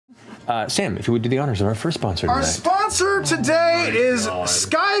Sam, if you would do the honors of our first sponsor today. Our sponsor today is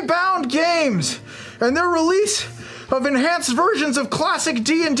Skybound Games, and their release of enhanced versions of classic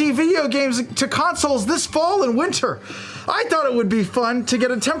D&D video games to consoles this fall and winter. I thought it would be fun to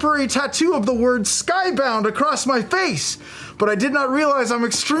get a temporary tattoo of the word Skybound across my face, but I did not realize I'm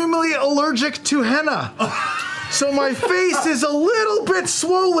extremely allergic to henna. So my face is a little bit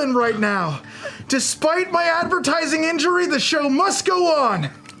swollen right now. Despite my advertising injury, the show must go on.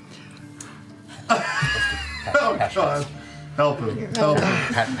 Oh, God. Help him. Help him.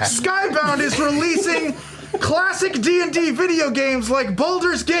 Skybound is releasing classic D&D video games like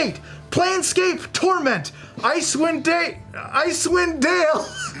Baldur's Gate, Planescape Torment, Icewind Dale,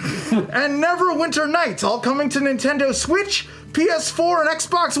 and Neverwinter Nights, all coming to Nintendo Switch, PS4, and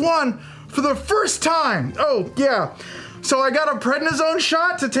Xbox One for the first time. Oh, yeah. So I got a prednisone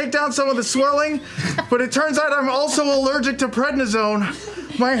shot to take down some of the swelling, but it turns out I'm also allergic to prednisone.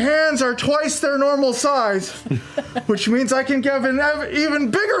 My hands are twice their normal size, which means I can give an even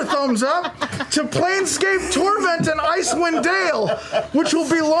bigger thumbs up to Planescape Torment and Icewind Dale, which will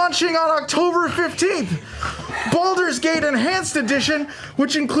be launching on October 15th. Baldur's Gate Enhanced Edition,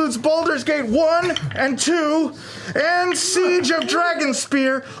 which includes Baldur's Gate 1 and 2, and Siege of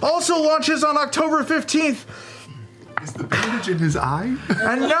Dragonspear, also launches on October 15th. Is the bandage in his eye?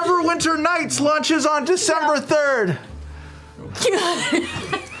 And Neverwinter Nights launches on December 3rd.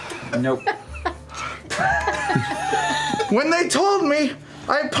 Nope. When they told me,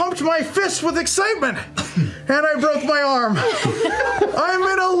 I pumped my fist with excitement, and I broke my arm. I'm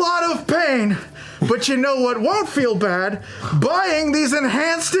in a lot of pain, but you know what won't feel bad? Buying these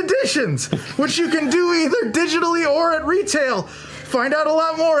enhanced editions, which you can do either digitally or at retail. Find out a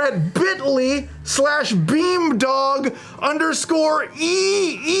lot more at bit.ly/beamdog_EE.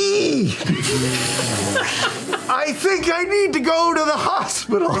 I think I need to go to the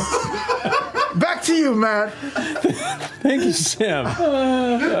hospital. Back to you, Matt. Thank you, Sam.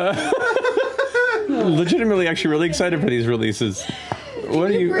 Legitimately, actually really excited for these releases. What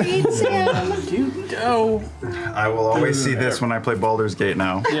do you read, Sam? You know. I will always see this when I play Baldur's Gate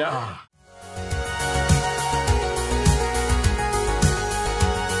now. Yeah.